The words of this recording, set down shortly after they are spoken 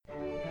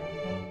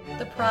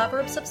The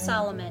Proverbs of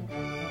Solomon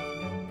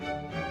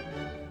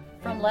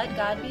from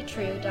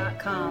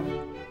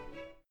LetGodBetrue.com.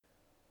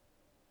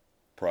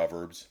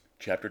 Proverbs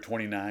chapter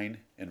 29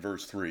 and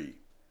verse 3.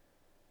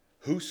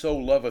 Whoso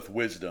loveth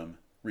wisdom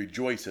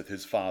rejoiceth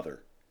his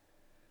father,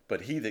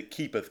 but he that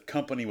keepeth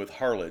company with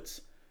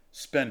harlots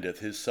spendeth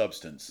his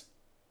substance.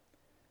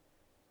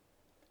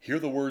 Hear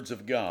the words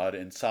of God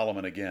and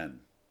Solomon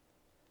again.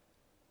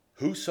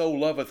 Whoso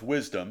loveth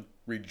wisdom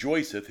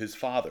rejoiceth his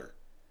father,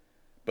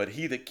 but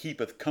he that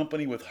keepeth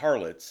company with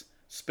harlots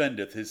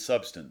spendeth his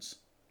substance.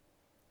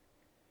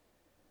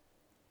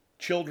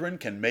 Children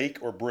can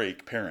make or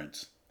break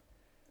parents.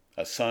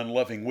 A son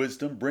loving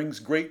wisdom brings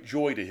great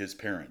joy to his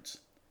parents.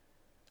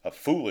 A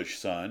foolish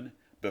son,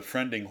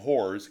 befriending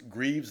whores,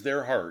 grieves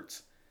their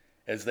hearts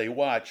as they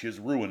watch his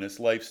ruinous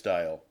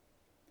lifestyle.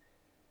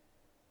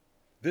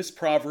 This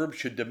proverb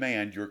should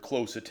demand your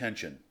close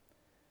attention.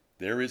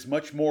 There is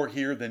much more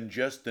here than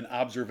just an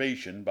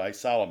observation by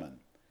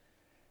Solomon.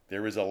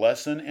 There is a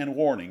lesson and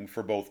warning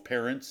for both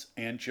parents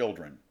and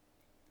children.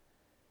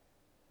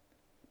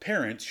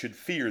 Parents should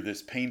fear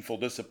this painful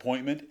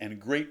disappointment and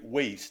great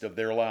waste of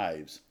their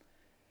lives.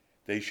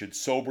 They should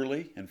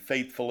soberly and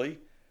faithfully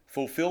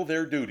fulfill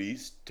their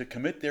duties to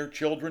commit their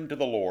children to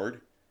the Lord,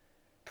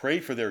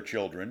 pray for their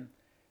children,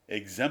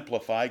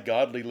 exemplify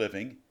godly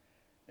living,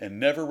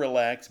 and never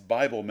relax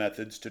Bible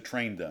methods to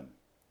train them.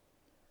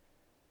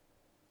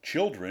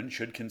 Children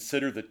should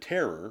consider the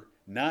terror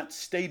not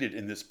stated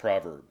in this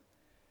proverb.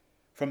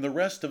 From the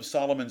rest of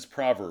Solomon's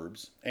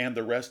Proverbs and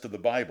the rest of the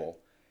Bible,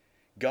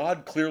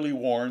 God clearly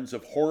warns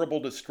of horrible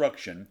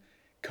destruction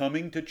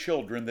coming to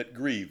children that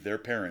grieve their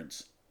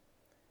parents.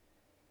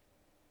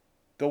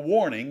 The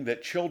warning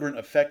that children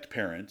affect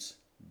parents,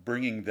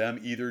 bringing them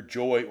either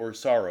joy or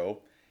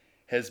sorrow,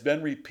 has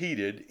been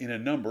repeated in a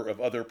number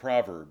of other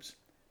proverbs.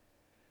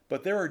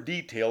 But there are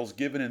details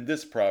given in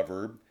this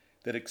proverb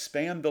that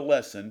expand the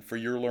lesson for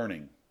your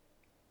learning.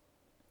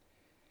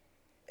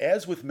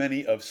 As with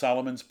many of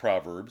Solomon's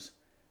Proverbs,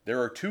 there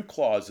are two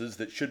clauses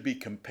that should be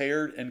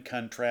compared and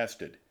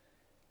contrasted,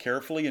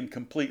 carefully and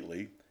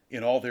completely,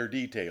 in all their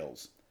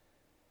details.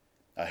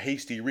 A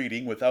hasty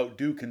reading without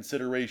due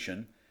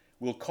consideration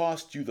will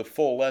cost you the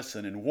full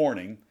lesson and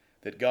warning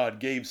that God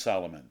gave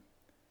Solomon.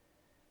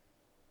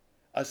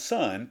 A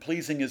son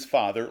pleasing his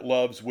father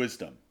loves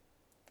wisdom,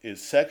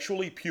 is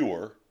sexually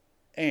pure,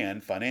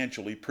 and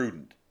financially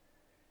prudent.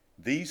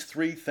 These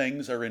three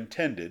things are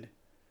intended,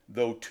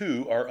 though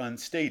two are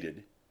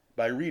unstated,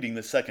 by reading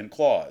the second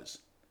clause.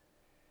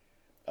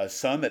 A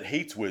son that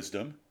hates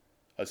wisdom,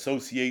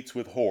 associates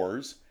with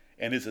whores,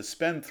 and is a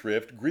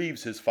spendthrift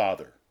grieves his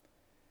father,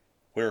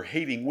 where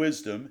hating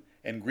wisdom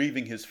and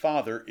grieving his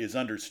father is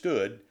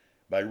understood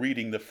by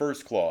reading the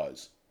first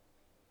clause.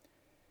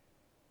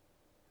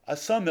 A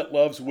son that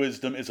loves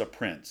wisdom is a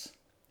prince.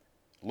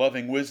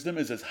 Loving wisdom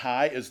is as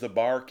high as the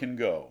bar can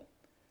go.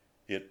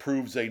 It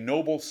proves a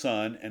noble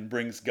son and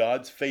brings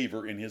God's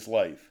favor in his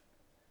life.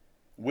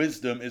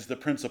 Wisdom is the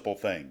principal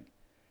thing,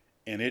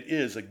 and it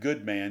is a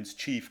good man's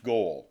chief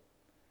goal.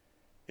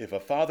 If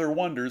a father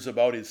wonders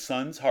about his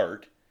son's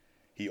heart,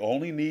 he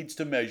only needs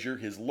to measure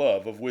his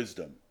love of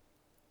wisdom.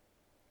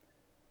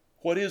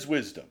 What is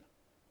wisdom?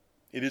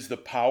 It is the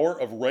power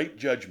of right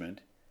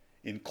judgment,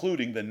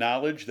 including the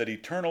knowledge that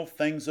eternal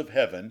things of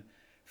heaven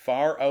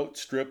far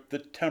outstrip the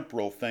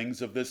temporal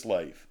things of this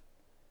life.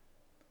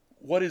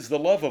 What is the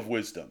love of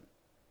wisdom?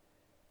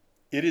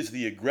 It is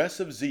the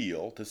aggressive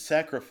zeal to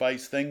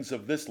sacrifice things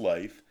of this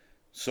life,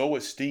 so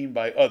esteemed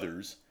by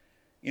others,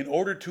 in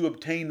order to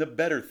obtain the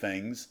better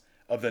things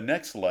of the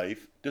next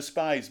life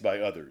despised by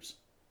others.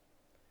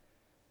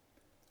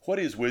 What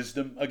is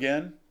wisdom,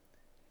 again?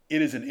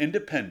 It is an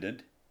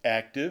independent,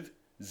 active,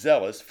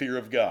 zealous fear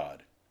of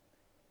God.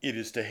 It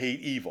is to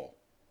hate evil.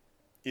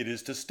 It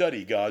is to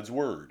study God's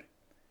Word.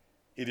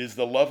 It is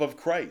the love of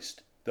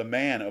Christ, the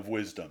man of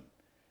wisdom.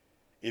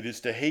 It is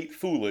to hate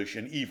foolish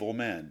and evil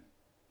men.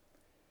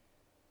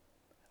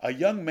 A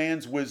young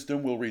man's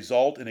wisdom will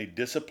result in a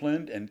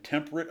disciplined and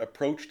temperate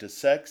approach to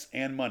sex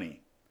and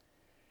money.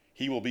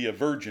 He will be a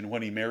virgin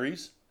when he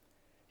marries.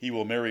 He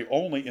will marry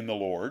only in the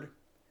Lord.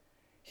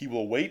 He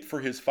will wait for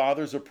his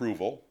father's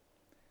approval.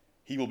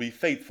 He will be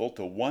faithful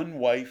to one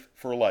wife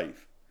for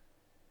life.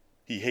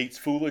 He hates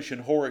foolish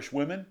and whorish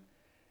women,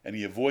 and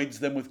he avoids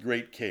them with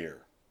great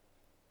care.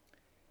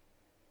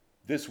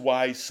 This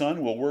wise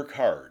son will work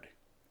hard,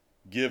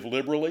 give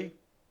liberally,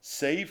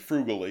 save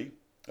frugally,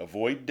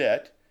 avoid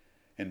debt,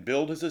 and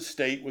build his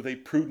estate with a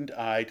prudent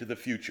eye to the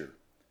future.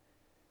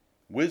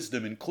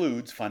 Wisdom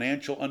includes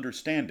financial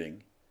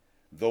understanding,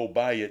 though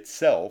by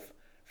itself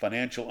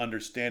financial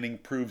understanding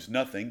proves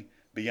nothing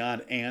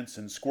beyond ants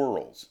and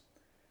squirrels.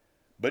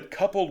 But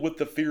coupled with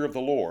the fear of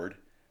the Lord,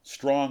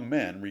 strong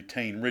men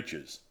retain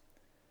riches.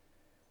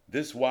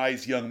 This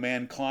wise young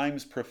man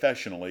climbs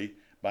professionally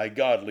by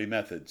godly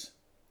methods.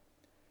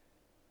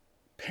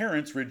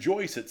 Parents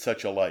rejoice at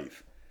such a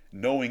life,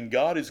 knowing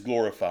God is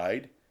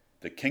glorified,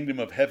 the kingdom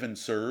of heaven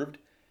served,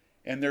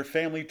 and their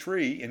family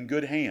tree in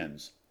good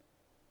hands.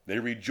 They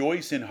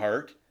rejoice in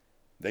heart,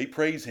 they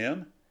praise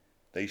Him,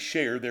 They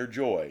share their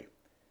joy.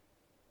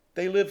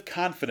 They live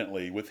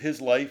confidently with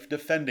his life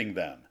defending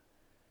them.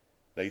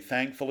 They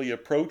thankfully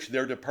approach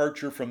their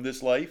departure from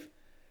this life,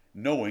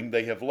 knowing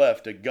they have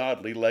left a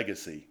godly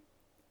legacy.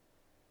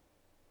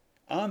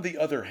 On the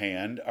other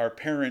hand, are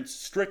parents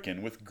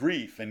stricken with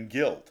grief and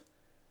guilt,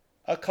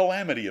 a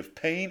calamity of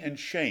pain and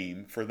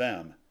shame for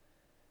them.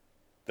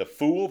 The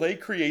fool they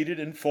created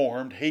and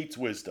formed hates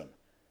wisdom,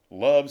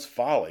 loves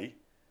folly,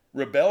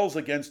 rebels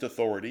against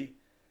authority,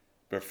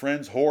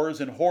 befriends whores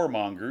and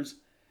whoremongers,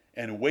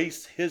 and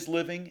wastes his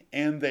living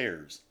and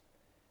theirs.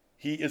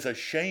 He is a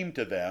shame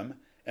to them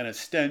and a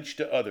stench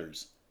to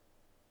others.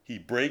 He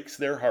breaks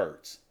their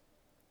hearts.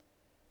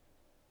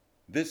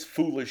 This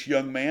foolish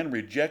young man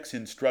rejects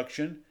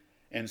instruction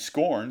and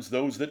scorns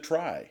those that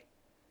try.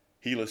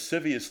 He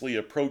lasciviously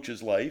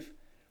approaches life,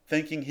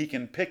 thinking he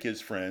can pick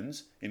his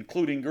friends,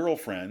 including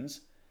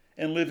girlfriends,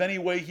 and live any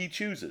way he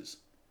chooses.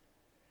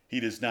 He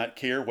does not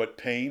care what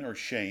pain or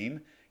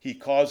shame he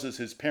causes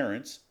his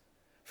parents,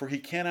 for he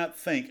cannot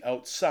think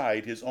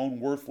outside his own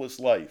worthless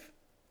life.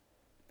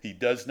 He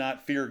does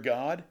not fear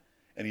God,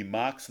 and he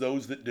mocks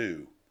those that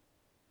do.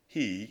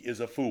 He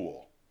is a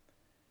fool.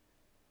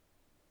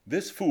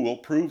 This fool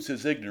proves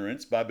his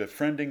ignorance by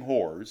befriending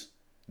whores,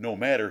 no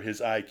matter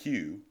his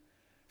IQ,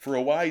 for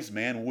a wise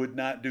man would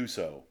not do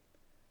so.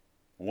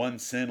 One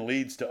sin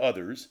leads to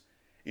others,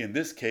 in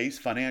this case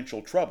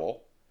financial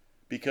trouble,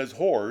 because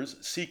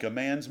whores seek a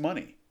man's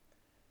money.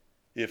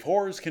 If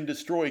whores can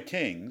destroy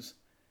kings,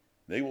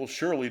 they will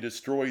surely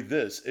destroy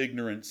this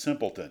ignorant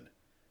simpleton.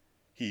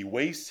 He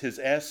wastes his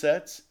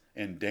assets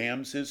and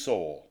damns his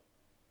soul.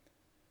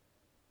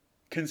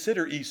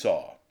 Consider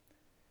Esau.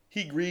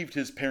 He grieved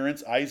his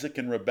parents Isaac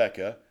and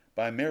Rebekah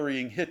by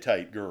marrying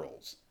Hittite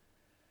girls.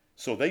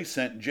 So they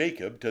sent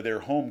Jacob to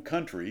their home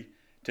country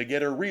to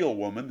get a real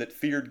woman that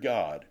feared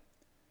God.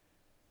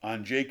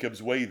 On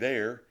Jacob's way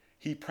there,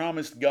 he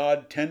promised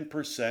God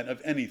 10%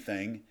 of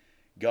anything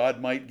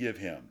God might give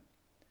him.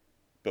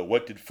 But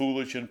what did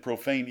foolish and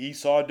profane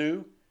Esau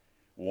do,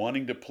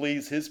 wanting to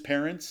please his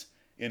parents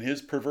in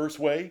his perverse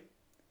way?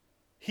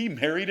 He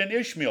married an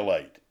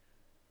Ishmaelite.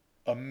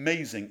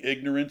 Amazing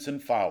ignorance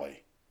and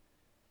folly.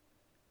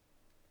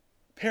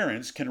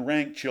 Parents can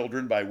rank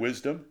children by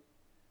wisdom,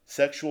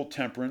 sexual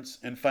temperance,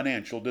 and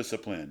financial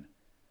discipline,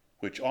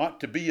 which ought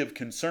to be of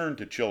concern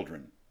to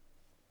children.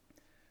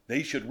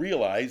 They should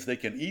realize they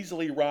can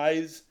easily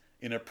rise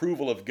in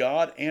approval of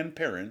God and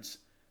parents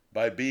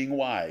by being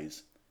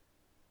wise.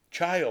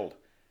 Child,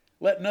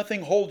 let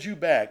nothing hold you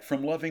back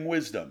from loving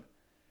wisdom,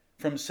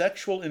 from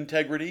sexual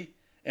integrity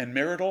and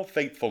marital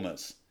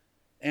faithfulness,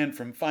 and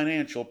from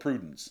financial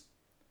prudence.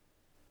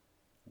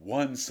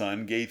 One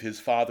son gave his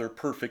father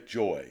perfect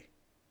joy,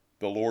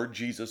 the Lord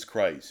Jesus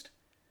Christ.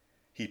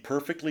 He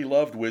perfectly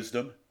loved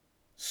wisdom,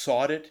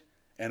 sought it,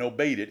 and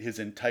obeyed it his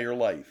entire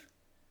life.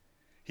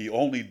 He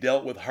only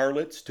dealt with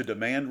harlots to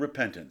demand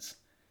repentance,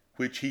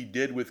 which he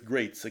did with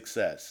great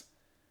success.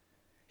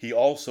 He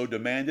also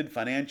demanded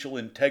financial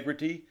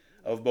integrity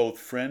of both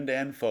friend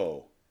and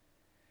foe.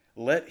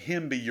 Let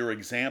him be your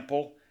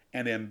example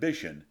and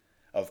ambition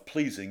of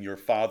pleasing your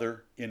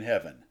Father in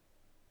heaven.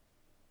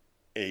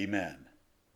 Amen.